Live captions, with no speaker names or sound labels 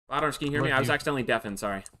Otters, can you hear me? I was accidentally deafened,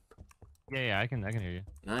 sorry. Yeah, I can hear you.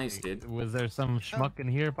 Nice, dude. Was there some schmuck in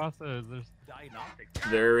here, Pasta?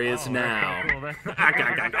 There is now.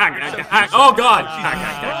 Oh, God!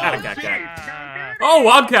 Oh,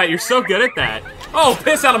 Wildcat, you're so good at that. Oh,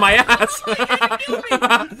 piss out of my ass!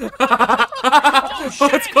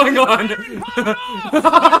 What's going on?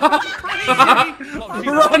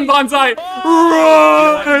 Run, Bonsai!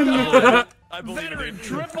 Run! I believe in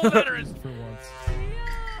triple veterans for once.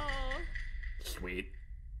 Sweet.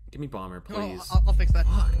 Give me Bomber, please. I'll fix that.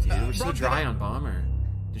 Fuck, dude, we're so dry on Bomber.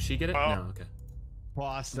 Did she get it? No, okay.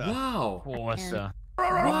 Pasta. Wow. Pasta.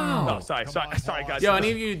 Wow. No, sorry, guys. Yo,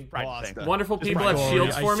 any of you wonderful people have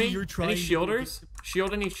shields for me? Any shielders?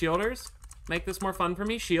 Shield any shielders? Make this more fun for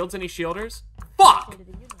me? Shields any shielders? Fuck!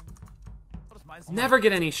 Never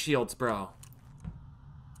get any shields, bro.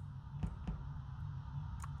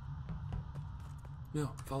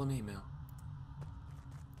 No, follow me, Mel.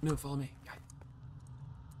 No, follow me.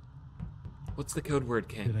 What's the code word,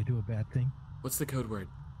 King? Did I do a bad thing? What's the code word?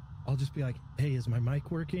 I'll just be like, hey, is my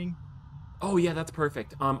mic working? Oh, yeah, that's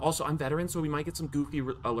perfect. Also, I'm veteran, so we might get some goofy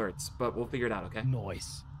alerts, but we'll figure it out, okay?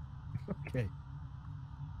 Nice. Okay.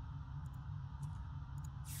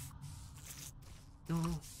 No.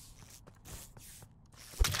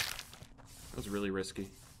 That was really risky.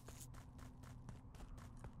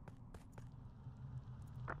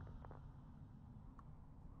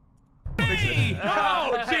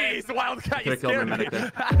 Oh, jeez, Wildcat, you killed my scared me. medic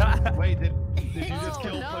there. Wait, did you just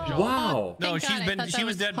kill Pajal? Wow. No, Thank God, she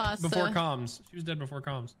was dead Pasta. before comms. She was dead before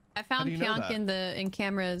comms. I found do you know Pionk that? in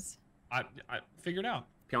cameras. I figured out.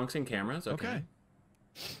 Pyonk's in cameras? Okay.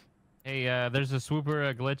 Hey, there's a swooper,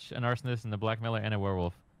 a glitch, an arsonist, and a blackmailer, and a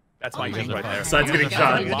werewolf. That's my game right there. Side's getting God,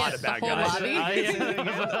 shot. we A lot get of the bad whole guys.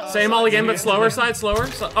 lobby. Same all again, but slower side, slower.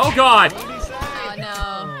 Oh, God. Oh,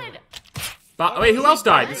 no. Wait, who else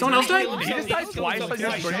died? Did someone else die? He just died twice on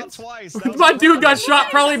your screen. Twice. My dude got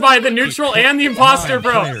shot probably by the neutral and the imposter,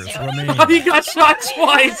 bro. He got shot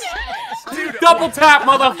twice. Dude, Double tap,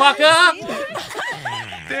 motherfucker.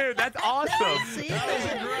 dude, that's awesome.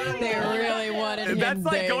 They really wanted him That's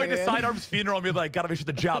like going to dead. Sidearm's funeral and be like, gotta make sure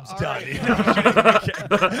the job's done. You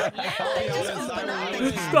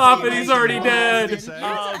Stop it, he's already dead.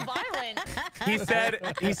 He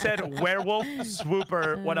said werewolf,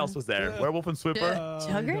 swooper. What else was there? Werewolf and swooper.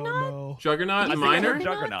 Juggernaut? Juggernaut I and think I Miner? heard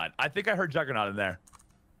Juggernaut. I think I heard Juggernaut in there.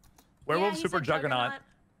 Werewolf, he swooper, said Juggernaut.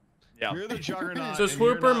 Yeah. You're the Juggernaut. So and you're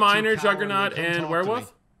Swooper, not too Miner, cowardly. Juggernaut, Come and talk to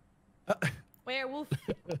Werewolf? Werewolf.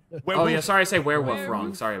 Oh yeah, sorry I say werewolf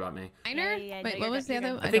wrong. Sorry about me. Miner? Yeah, Wait, you're what was the good, other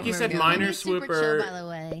you're one? I think he said don't remember the Miner, other Super Swooper, chill, by the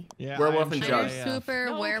way. Yeah, Werewolf, I'm and sure. one. Jug. Miner, Swooper,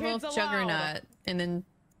 No Werewolf, kids allowed. Juggernaut, and then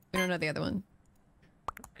we don't know the other one.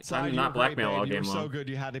 Time to you not were great, blackmail all babe. You game were so long. good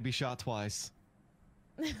you had to be shot twice.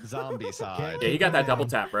 Zombie side. Yeah, you got that double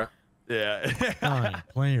tap, bro. Yeah. 9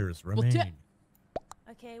 players remain.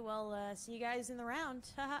 Okay, well, see you guys in the round.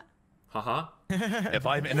 Haha. Haha. If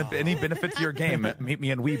I have any benefit to your game, meet me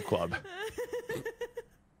in Weeb Club.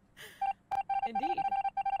 Indeed.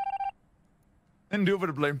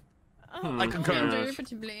 Indubitably. I concur.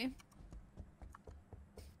 Indubitably.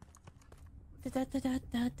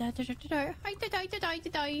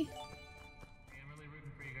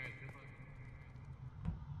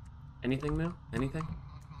 Anything new? Anything?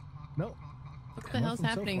 No. What the hell's Nothing so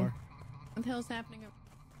happening? far. What the hell's happening?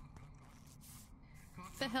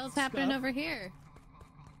 What the hell's happening over here?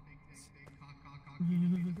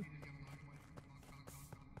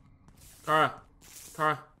 Kara.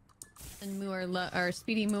 And or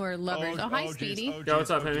Speedy Moo are lovers. Oh, hi, geez, Speedy. Yo, what's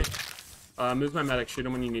up, Henry? Move my medic. Shoot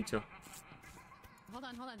him when you need to. Hold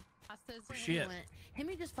on. Pasta's. Shit. Him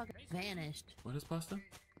just fucking vanished. What is pasta?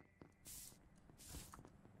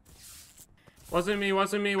 Wasn't me. What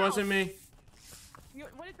the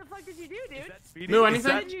fuck did you do, dude? Moo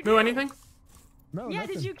anything? Moo anything? No, Yeah,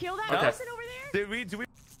 nothing. did you kill that Okay. person over there? Did we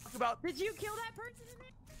talk about? Did you kill that person in there?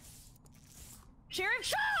 Sheriff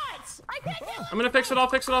shots! I can't kill him! I'm gonna fix it. I'll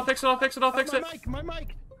fix it. My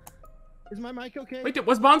mic. Is my mic okay? Wait,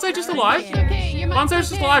 was Bonsai just alive? Okay, your mic's Bonsai's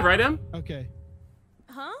just okay. alive, right, Em? Okay.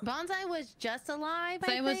 Huh? Bonsai was just alive.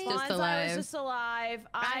 Bonsai was just Bonsai alive. was just alive.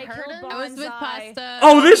 I heard killed him. Bonsai. I was with Pasta.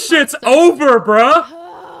 Oh, this shit's over, bruh.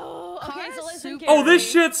 Oh, okay, so listen, Oh,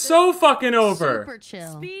 this Gary. shit's so fucking over. Super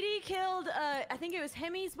chill. Speedy killed, I think it was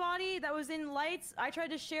Hemi's body that was in lights. I tried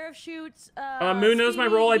to sheriff shoot, Moo knows my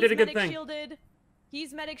role. I did a good medic thing. Shielded.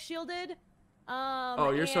 He's medic shielded.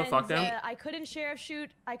 Oh, you're so and, fucked down. I couldn't sheriff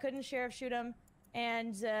shoot him.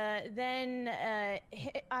 And then,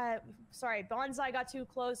 sorry, Bonsai got too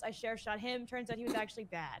close. I sheriff shot him. Turns out he was actually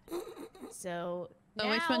bad. So So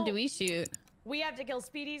which one do we shoot? We have to kill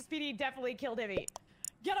Speedy. Speedy definitely killed Hemi.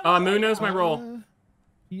 Get him Moo knows my role.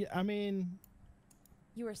 Yeah, I mean,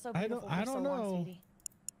 You were so I beautiful don't for so know. long, sweetie.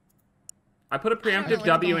 I put a don't know preemptive what's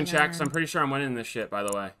W in going chat 'cause on. I'm pretty sure I'm winning this shit, by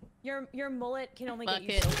the way. Your mullet can only Fuck get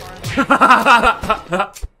you it. so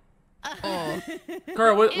far. Oh.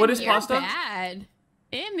 Cara, what is You're pasta? bad.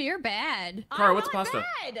 You're bad. Cara, I'm what's not pasta?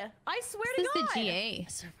 Bad. I swear This to is God. the GA.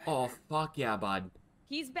 Oh, fuck yeah, bud.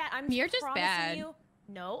 He's bad. I'm You're just promising bad. you.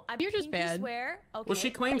 No, I'm You're just pinky bad. swear. Okay. Well,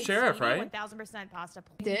 she claimed it's sheriff, Sweetie, right? 1000% pasta.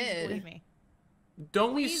 Please Did. believe me.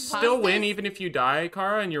 Don't we Please, still Pasta? win even if you die,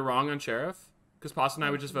 Cara, and you're wrong on sheriff? Because Pasta and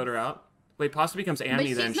I would just vote her out. Wait, Pasta becomes But Annie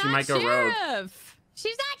she's then. She not might go rogue. sheriff.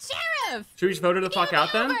 She's not sheriff. Should we just vote her the fuck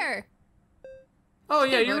out then? Over. Oh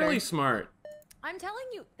yeah, Still you're vote her. really smart. I'm telling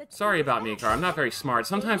you. That's Sorry about me, Cara. I'm not very smart.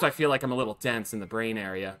 Sometimes I feel like I'm a little dense in the brain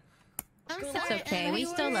area. I'm It's sorry. okay, Emma, we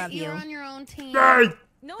still love you. You're on your own team. Hey!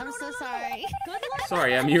 No, I'm no, so no, no. sorry. Good luck.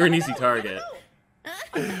 Sorry, Em, you're an easy target.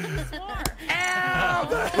 Smart.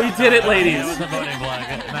 We did it, That ladies. was a voting block.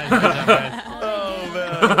 Nice job, guys. Oh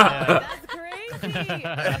man. Yeah. That's crazy.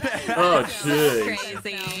 Oh, That's jeez.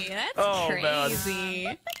 crazy. That's Oh, man.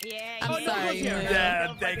 crazy. Yeah, I'm sorry, Moo.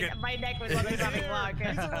 Yeah, take it. My neck was on the chopping block.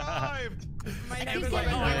 Survived. My neck He was said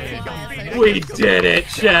on the it chopping block. We did it,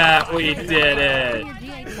 chat. We did it. Your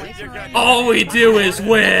GA twice already. All we do is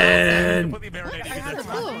win. Put the marinade in this Ooh,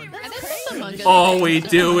 one. and this is Among Us. All we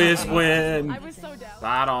do is win. I was so down.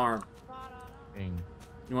 Side arm. Dang.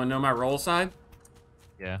 You want to know my roll side?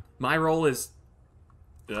 Yeah. My role is...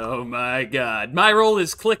 Oh my god. My role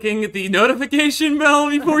is clicking the notification bell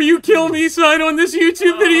before you kill me side on this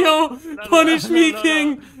YouTube video. Punish me,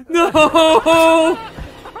 King. No.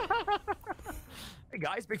 Hey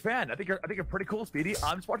guys, big fan. I think you're pretty cool, Speedy.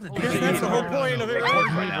 I'm just watching the that's the whole point of it,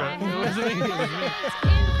 right now.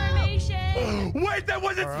 Information. Wait, that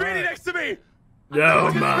wasn't Speedy next to me.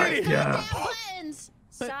 Oh my god. Buttons.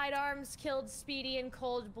 Sidearms killed Speedy in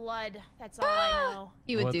cold blood. That's all I know.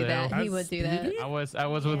 He would What do the that. hell? He would do that. I was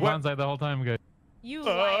with Bonsai the whole time, guys. You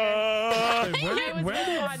liar.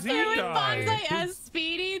 where did Z die? Bonsai as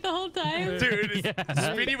Speedy the whole time. Dude,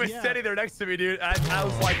 Yeah. Speedy was Yeah. standing there next to me, dude. I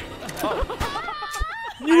was like, oh.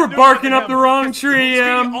 You were barking up the wrong tree, Speedy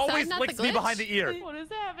Em. always not the licks me behind glitch. the ear. What is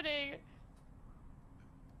happening?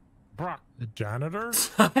 Brock. The janitor?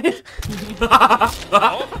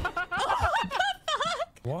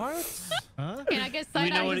 What? Huh? And I guess We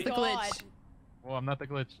Side know Eye what is the he- glitch. Well, I'm not the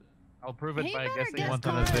glitch. I'll prove it He by better guessing guess once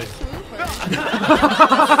on his Conrad video. Swooper. Oh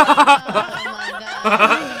my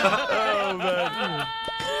god. Oh man.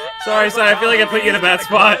 Sorry, I feel like I put you in a bad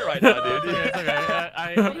spot. Right now, dude. Yeah, it's okay.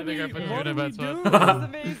 I think I put you in a bad spot. That's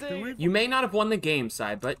amazing. You may not have won the game,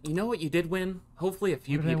 side, but you know what you did win? Hopefully a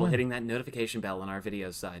few What did I people win? hitting that notification bell on our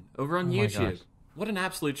videos, side. Over on Oh my YouTube. gosh. What an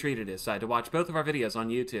absolute treat it is, side, to watch both of our videos on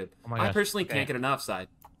YouTube. Oh my I gosh. personally Okay. can't get enough, side.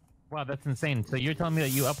 Wow, that's insane. So you're telling me that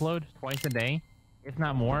you upload twice a day, if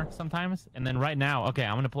not more sometimes? And then right now, okay,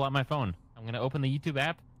 I'm going to pull out my phone. I'm going to open the YouTube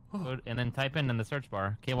app and then type in the search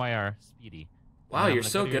bar, KYR Speedy. Wow, And you're I'm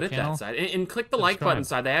so gonna go good to at your channel. that, side. And click the like Subscribe. button,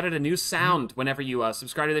 side. They added a new sound whenever you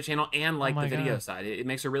subscribe to the channel and like my the video, God. side. It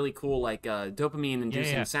makes a really cool, like,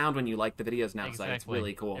 dopamine-inducing yeah. sound when you like the videos now, side. It's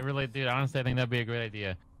really cool. It really, dude, honestly, I think that'd be a great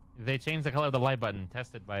idea. They changed the color of the like button,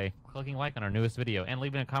 tested by clicking like on our newest video and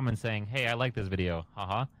leaving a comment saying, hey, I like this video,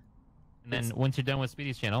 haha. And then once you're done with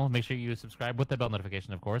Speedy's channel, make sure you subscribe with the bell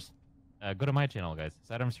notification, of course. Go to my channel, guys.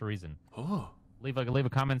 Sidearms for Reason. Oh. Leave a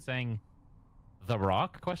comment saying, The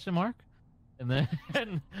Rock, question mark? And then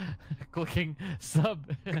clicking sub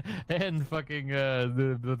and fucking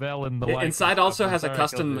the bell and the like. Inside also has a Sorry, I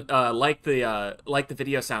custom killed like the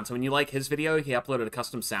video sound. So when you like his video, he uploaded a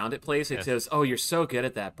custom sound it plays. It Yes. says, "Oh, you're so good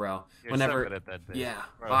at that, bro." You're Whenever so good at that, dude. yeah,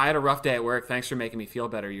 Bro. well, I had a rough day at work. Thanks for making me feel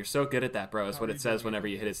better. You're so good at that, bro. Is what it says whenever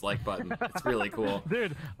you hit his like button. It's really cool.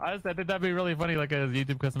 Dude, honestly, I think that'd be really funny, like a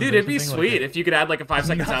YouTube customization. Dude, it'd be thing, sweet like if you could add like a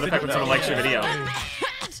 5-second sound effect when someone likes your video.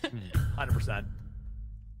 100%.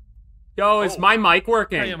 Yo, is my mic Tell you how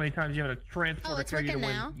working? many times you have to transport Oh, to it's carry you to working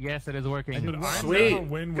win. now. Yes, it is working. Dude, I Sweet. never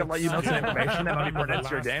win Can with let you know some Sam. information about people The next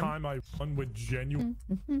your last game. time I won with genuine.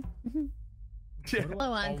 Hello,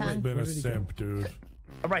 Always Anton. been a simp, dude.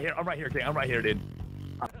 I'm right here, King. I'm right here, dude.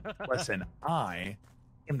 Listen, I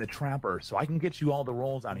am the trapper, so I can get you all the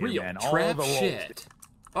rolls out here, Real man. All trap the rolls. shit.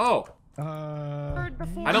 Oh, Heard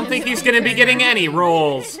before. I don't think he's gonna be getting any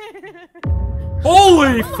rolls.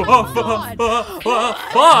 Holy fuck!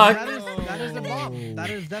 That is a bomb. That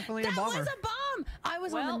is definitely a That bomber. was a bomb. I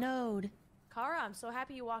was on Well, the node. Kara, I'm so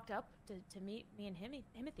happy you walked up to meet me and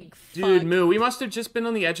Timothy. Dude, Moo, we must have just been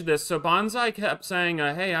on the edge of this. So Bonsai kept saying,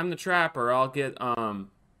 "Hey, I'm the trapper. I'll get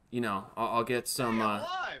you know, I'll get some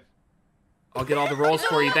I'll get all the rolls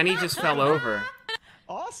for you." Then he just fell over.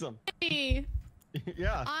 Awesome. Hey.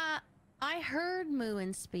 Yeah. I heard Moo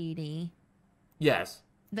and Speedy. Yes.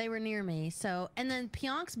 They were near me. So, and then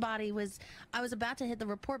Pyonk's body was. I was about to hit the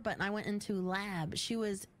report button. I went into lab. She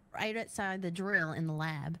was right outside the drill in the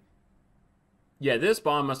lab. Yeah, this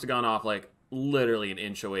bomb must have gone off like literally an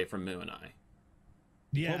inch away from Moo and I.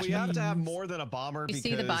 Yeah. Well, we have to have more than a bomber You because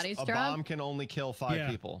see the bodies a drop? bomb can only kill 5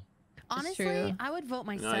 people. Honestly, true. I would vote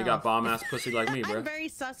myself. Now you got bomb ass pussy like me, bro. I'm very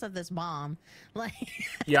sus of this bomb. Like.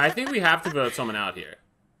 Yeah, I think we have to vote someone out here.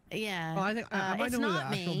 Yeah. Well, I think I might it's know who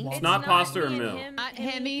not the actual me. bomb It's not Poster or me and Moo.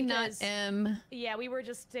 Hemi, not because- M. Yeah, we were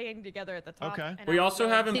just staying together at the top. Okay. and We I was also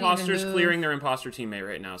going- have Didn't even imposters move. clearing their imposter teammate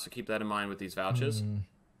right now, so keep that in mind with these vouchers.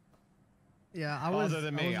 Yeah, I was. Other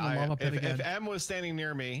than I was me, in the lava pit if again. M was standing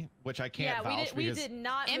near me, which I can't Yeah, vouch we because did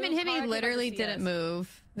not. M move. and Hemi Kara came up to literally see didn't us.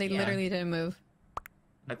 move. They Yeah. literally didn't move.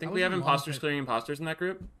 I think I we was have in the imposters lava pit. clearing imposters in that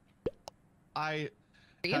group. I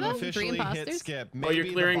Three have of them? Three officially hit imposters? skip. Oh, Maybe you're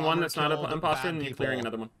the clearing one bomber that's not an killed imposter, bad and you're clearing people.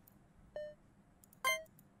 another one.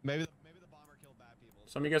 Maybe the bomber killed bad people.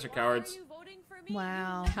 Some of you guys are Why cowards. are you voting for me?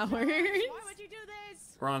 Wow. Cowards. Why would you do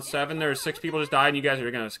this? We're on 7. There's 6 people just died, and you guys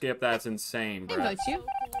are gonna skip. That's insane, I bro. vote you. So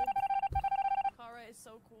cool. Kara is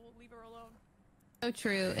so cool. Leave her alone. So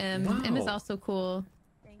true. M is Wow. also cool.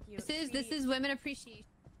 Thank you. This is women appreciation.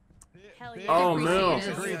 Hell yeah. Oh, Moo. Moo.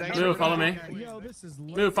 Disagree. Thanks Moo, for follow me. Yo, this is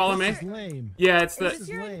lame. Moo, follow me. This is lame. Yeah, it's Is this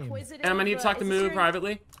the. your lame. inquisitive? I need to talk to is this Moo your-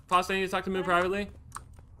 privately. Pasta, I need to talk to Moo privately.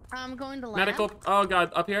 I'm going to lab. Medical. Oh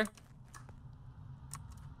god, up here.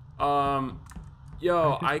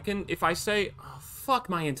 Yo, I can. If I say, oh, fuck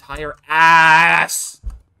my entire ass.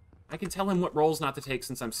 I can tell him what roles not to take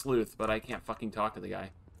since I'm sleuth, but I can't fucking talk to the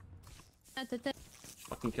guy.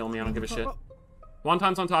 Fucking kill me. I don't give a shit.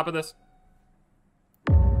 Wonton's on top of this.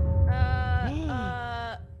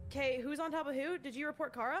 Okay, who's on top of who? Did you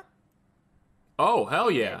report Kara? Oh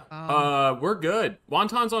hell yeah. We're good.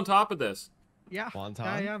 Wonton's on top of this. Yeah, Wonton?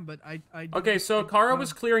 I am, but I. Okay, so Kara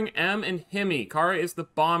was clearing M and Hemi. Kara is the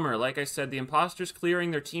bomber. Like I said, the imposter's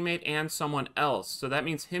clearing their teammate and someone else. So that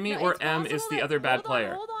means Hemi No, or it's M is possible the that- other bad hold on,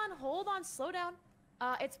 player. Hold on, slow down.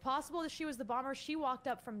 It's possible that she was the bomber. She walked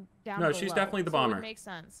up from down No, below, she's definitely the so it would bomber. makes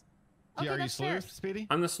sense. Yeah, Okay, are you that's fair. sleuth, Speedy?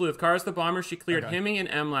 I'm the sleuth. Kara's the bomber. She cleared Okay. Hemi and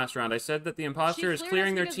M last round. I said that the imposter She is cleared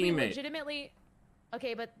clearing us their because we teammate. legitimately.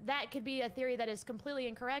 Okay, but that could be a theory that is completely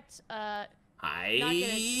incorrect. Not gonna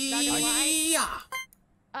lie.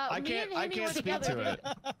 I Me can't. and I Hemi can't were speak together.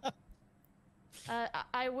 to it.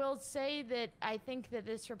 I will say that I think that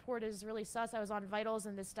this report is really sus. I was on vitals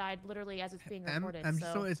and this died literally as it's being reported.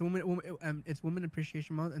 So It's it's Women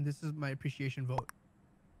Appreciation Month, and this is my appreciation vote.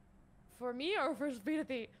 for me or for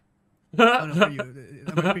Speedy? Oh, no, for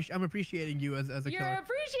you. I'm appreciating you as a You're killer.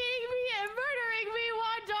 appreciating me and murdering me,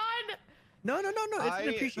 Wandon! No. It's an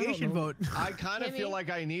appreciation vote. I kind of Hemi? feel like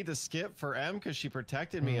I need to skip for M because she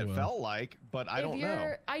protected me. Oh, It well. felt like, but I don't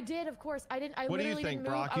know. I did, of course. I didn't. I What do you literally think,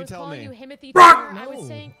 didn't move. Brock? I You was tell calling me. you Himothy. Brock! I was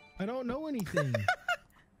saying. I don't know anything.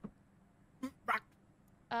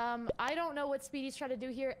 I don't know what Speedy's trying to do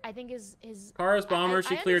here. I think his Kara's bomber.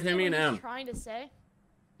 She I cleared understand Hemi and what M. he's trying to say.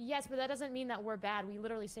 Yes, but that doesn't mean that we're bad. We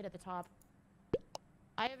literally stayed at the top.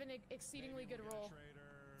 I have an exceedingly good roll.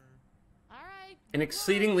 All right. An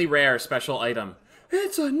exceedingly rare special item.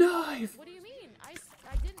 It's a knife. What do you mean? I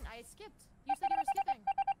didn't. I skipped. You said you were skipping.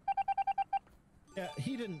 Yeah,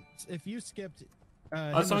 he didn't. If you skipped,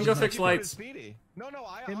 someone go fix lights. Speedy. No,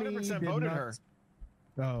 I Hemi 100% did voted not- her.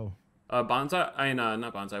 Oh. Bonsai.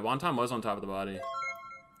 Not Bonsai. Wonton was on top of the body.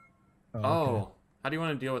 Okay. Oh. How do you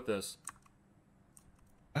want to deal with this?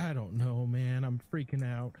 I don't know, man. I'm freaking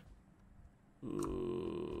out.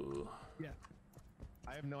 Ooh.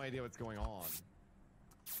 I have no idea what's going on.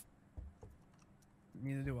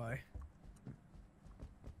 Neither do I.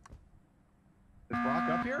 Is Brock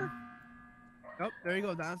up here? Oh, there you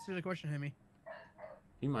go. The answer to the question, Hemi.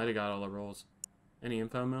 He might have got all the rolls. Any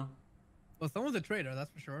info, Mo? Well, someone's a traitor,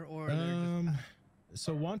 that's for sure. Or they're just...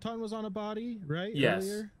 So Wonton was on a body, right? Yes.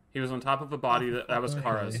 Earlier? He was on top of a body that was Okay.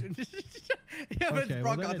 Kara's. Yeah, but Okay, it's well,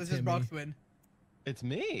 Brock then out. it's This is Brock's Hemi. win. It's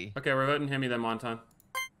me. Okay, we're voting Hemi then Wonton.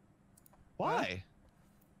 Why?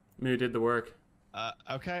 Moo did the work.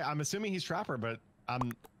 Okay, I'm assuming he's Trapper, but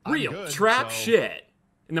I'm Real good, trap so- shit.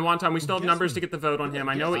 And then Wonton, we still have Guess numbers me. to get the vote on him.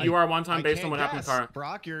 I know Guess what you are, Wonton, based on what happened to Kara.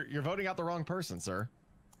 Brock, you're voting out the wrong person, sir.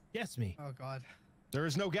 Guess me. Oh God. There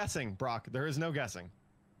is no guessing, Brock. There is no guessing.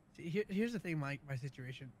 See, here's the thing, my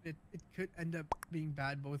situation. It could end up being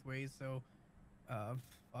bad both ways. So,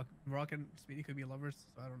 fuck, Brock and Speedy could be lovers.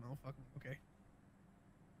 So I don't know. Fuck. Okay.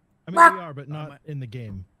 I mean, we are, but not in the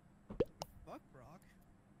game. Fuck Brock.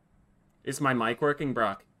 Is my mic working,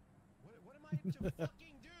 Brock? What am I to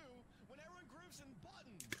fucking do when everyone grooves in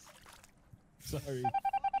buttons? Sorry.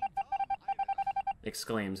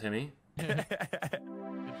 Exclaims Himmy. Good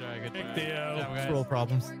try, good try. Good job, guys. Roll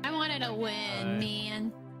problems. I wanted to win,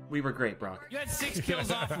 man. We were great, Brock. You had 6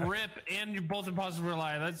 kills off rip, and you're both imposters were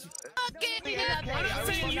alive. That's. Okay, I'm not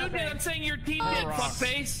saying you did. I'm saying your team did.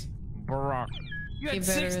 Fuckface. Barack. You had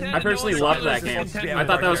 6 dead. I personally loved that game. I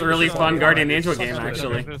thought that was a really fun Guardian Angel game,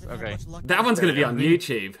 actually. Okay. That one's gonna be on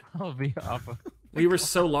YouTube. I'll be off. We were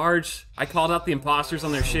so large. I called out the imposters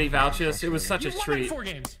on their shitty vouchers. It was such a treat. 4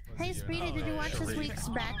 games. Hey, Speedy, did you watch this week's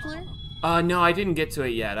Bachelor? No, I didn't get to it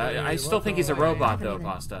yet. I still think he's a robot, though,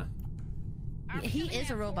 Pasta. He is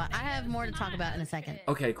a robot. I have more to talk about in a second.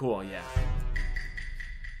 Okay, cool, yeah.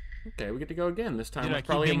 Okay, we get to go again. This time Dude, I with keep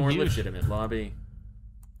probably a being more huge. legitimate lobby.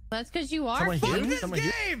 That's because you are.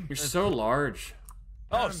 You're so large.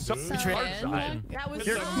 Oh, so That was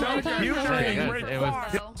You're so so huge. It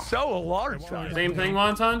was So large. Same thing,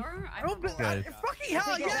 Wonton? good. Fucking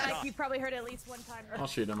hell, yes! You've probably heard it at least one time. I'll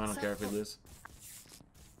shoot him. I don't care if we lose.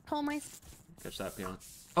 Pull my. Catch that, peon.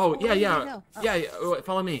 Oh, yeah, where did yeah. you go? Oh. Yeah, oh,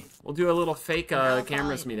 follow me. We'll do a little fake I'll follow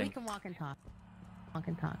cameras you. We meeting. can walk and talk. Walk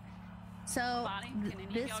and talk. So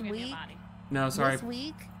this week. No, sorry.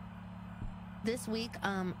 This week,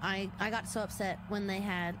 I got so upset when they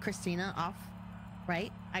had Christina off,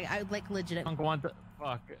 right? I like legit. Punk want the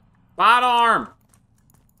fuck. Bot arm!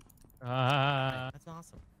 That's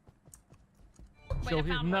awesome.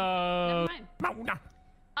 No.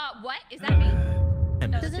 What? Is that me?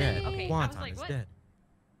 Doesn't it? Okay, I was like, what? Dead.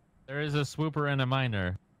 There is a swooper and a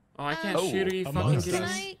miner. Oh, I can't shoot. Are you fucking Among kidding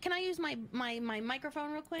Can me? I use my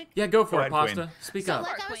microphone real quick? Yeah, go for Go it, ahead, Pasta. Queen. Speak So up.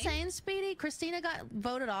 like I was saying, Speedy, Christina got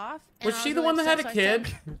voted off. and Was I she was the really one that had a upset, so I kid?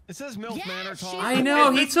 said- It says Milk Yeah, Manor she- talk. I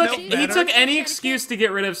know, he took She- he took she any had a excuse kid. to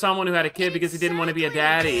get rid of someone who had a kid because he didn't want to be a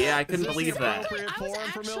daddy. Yeah, I couldn't Is this believe the that. appropriate I was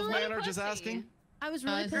forum for Milk actually Manor? Just asking. I was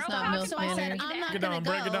really this pissed is not off, Milk so I said, Manor. I'm not Break it gonna down,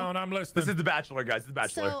 go. break it down. I'm listening. This is The Bachelor, guys. The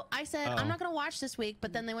Bachelor. So I said, I'm not gonna watch this week,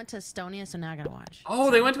 but then they went to Estonia, so now I gotta watch. Oh,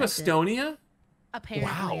 So they went to that's it. Estonia?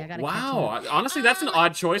 Apparently, I gotta catch Wow. up. Honestly, that's an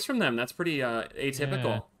odd choice from them. That's pretty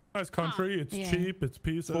atypical. Nice country. It's Yeah. cheap. It's So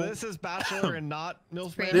peaceful. this is Bachelor and not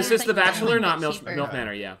Milk Great. Manor. This is Thank The you. Bachelor, not Cheaper. Milk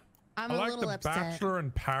Manor, yeah. I'm I a like little the upset. Bachelor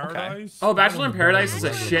in Paradise. Oh, Bachelor in Paradise is a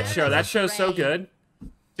Bachelor in shit show. That Paradise show's is so great. good.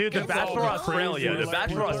 Dude, The It's Bachelor all Australia. The crazy.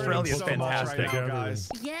 Bachelor We're Australia is so much fantastic. right now, guys.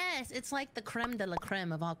 Yes, it's like the creme de la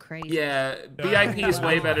creme of all crazy. Yeah, VIP is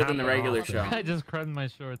way better than the regular show. I just crunched my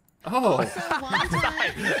shorts. Oh, So one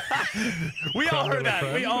time, We all heard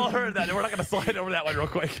that. We all heard that. And we're not going to slide over that one real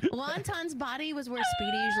quick. Wonton's body was where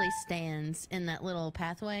Speedy usually stands in that little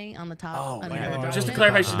pathway on the top. Oh, under man. the just to driveway.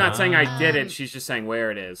 clarify, she's not saying I did it. She's just saying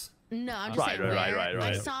where it is. No, I'm just Right, saying. right, where right, I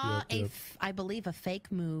right. saw Yep. I believe a fake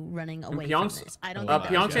moo running away from Pyongyang- this. I don't Pyongyang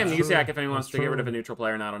think that was real. Amnesiac if anyone wants That's to get rid true. of a neutral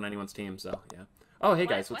player not on anyone's team, so yeah. Oh, hey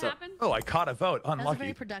guys, what's what up? happened? Oh, I caught a vote. That was a very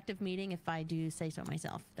Unlucky. productive meeting, if I do say so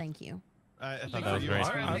myself. Thank you. I think that was you great.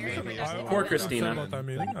 are. Poor Christina. About that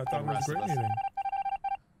meeting. I thought it was a great meeting.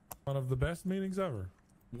 One of the best meetings ever.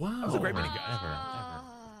 Wow. That was a great meeting.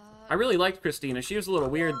 I really liked Christina. She was a little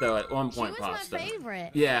weird though at one She point, was Pasta. my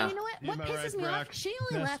favorite. Yeah. And you know what? You What memorized pisses me Brock. off? She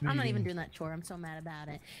only Best left. I'm not even meeting. doing that chore. I'm so mad about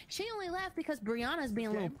it. She only left because Brianna's being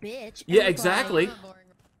a little bitch. and Yeah, was like- exactly.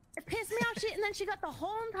 It pissed me off. And then she got the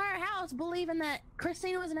whole entire house believing that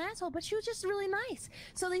Christina was an asshole, but she was just really nice.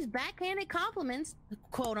 So these backhanded compliments,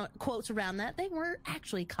 quotes around that, they were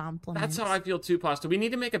actually compliments. That's how I feel too, Pasta. We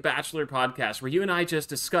need to make a Bachelor podcast where you and I just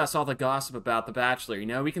discuss all the gossip about the Bachelor. You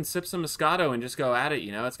know, we can sip some Moscato and just go at it.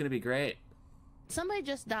 You know, it's gonna be great. Somebody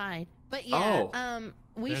just died, but yeah, Oh.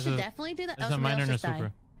 we There's should a- definitely do that. There's Oh, a somebody miner else and a just died.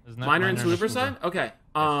 swooper. There's not Miner and a Swooper swooper. side?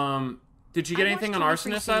 Okay. Did you get I anything on watched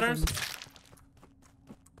 23 Arsonist side? seasons.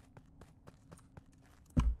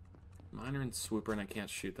 Miner and Swooper, and I can't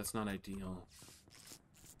shoot. That's not ideal.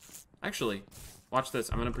 Actually, watch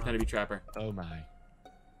this. I'm gonna pretend to be Trapper. Oh my.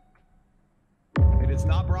 It is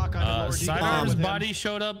not Brock on the Lord. Sidearm's body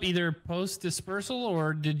showed up either post dispersal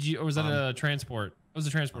or was that a transport? It was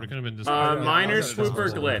a transport. It could have been dispersal. Miner was it a Swooper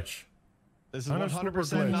dispersal? glitch. This is Miner 100%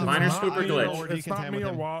 Swooper not Miner glitch. Swooper I know glitch. where It's not decontam me with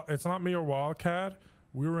or him. It's not me or Wildcat.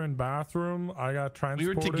 We were in bathroom. I got We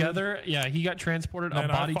transported. were together. Yeah, he got transported. A And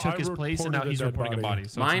body I took his place, and now reported a he's dead reporting a body. body. So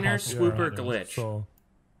it's Miner impossible. Swooper glitch. So,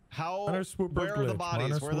 How? Miner Swooper Where glitch. are the bodies?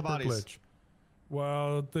 Miner Where are the Swooper bodies? glitch.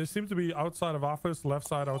 Well, they seem to be outside of office, left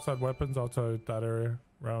side, outside weapons, outside that area,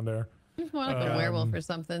 around there. It's more like a werewolf or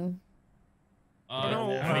something.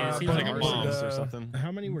 No, I mean, it seems like a bomb. or something.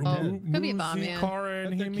 How many were Oh, could be a bomb, yeah.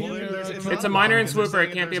 It's a miner and swooper.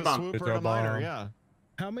 It can't be a bomb. Swooper and a miner, yeah.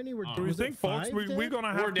 How many were? Do we Was think, folks, we're gonna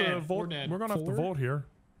have to We're dead. vote? We're dead. We're gonna have to vote here.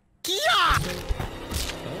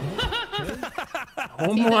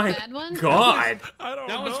 Oh See the my bad one? god. I don't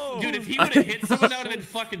That was, know. dude. If he would have hit someone, that would have been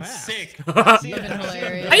fucking sick. That's been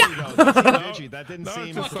hilarious. That didn't No, it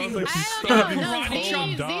seem. just sounds like I she don't stabbed know. him Z,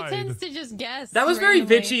 and Z died. tends to just guess. That was very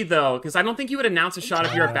randomly. Vitchy though, because I don't think you would announce a shot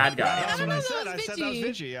if you're a bad guy. That's what I that said. was I said that was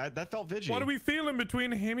Vitchy. Vitchy. That felt Vitchy. What are we feeling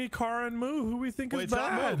between Hemi, Car, and Moo? Who we think Well, is it's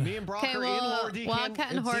not bad? Moo. Me and Brock Okay, are well, in Horkit.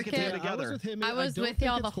 Wildcat and Horkit. together. I was with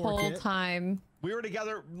y'all the whole time. We were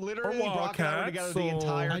together, literally. Or Brock and I were Wildcat, together so- the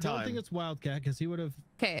entire time. I don't think it's Wildcat because he would have.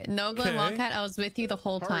 Okay, no Glenn Okay. Wildcat. I was with you the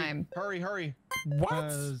whole time. Hurry. What?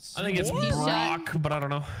 I think it's What? Brock, but I don't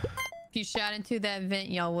know. If you shot into that vent,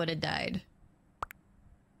 y'all would have died.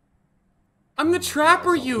 I'm the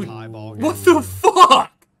trapper, you. Highball What game. the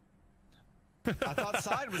fuck? I thought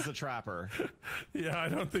Side was the trapper. Yeah, I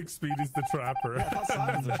don't think Speedy's the trapper. I thought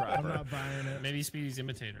Side was the I'm trapper. not buying it. Maybe Speedy's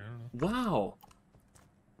imitator. I don't know. Wow.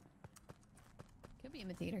 Could be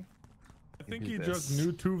imitator. I think he just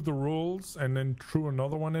knew two of the rules and then threw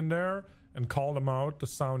another one in there and called them out to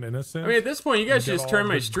sound innocent. I mean, at this point, you guys and should get just all turn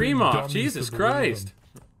my the stream big off. dummies Jesus to believe Christ.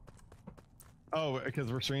 him. Oh,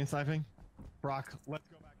 because we're stream sniping? Brock, let's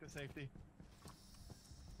go back to safety.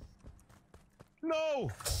 No!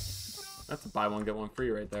 That's a buy one, get one free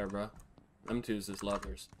right there, bro. Them two's is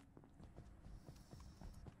lovers.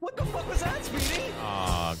 What the fuck was that, Speedy?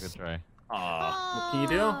 Aw, good try. What can you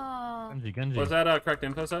do? Gunji. Was that correct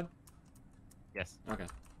info side? Yes. Okay.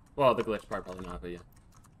 Well, the glitch part probably not, but yeah.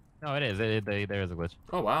 No, it is. There is a glitch.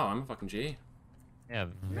 Oh wow, I'm a fucking G. Yeah,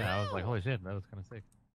 I was like, holy shit, that was kind of sick.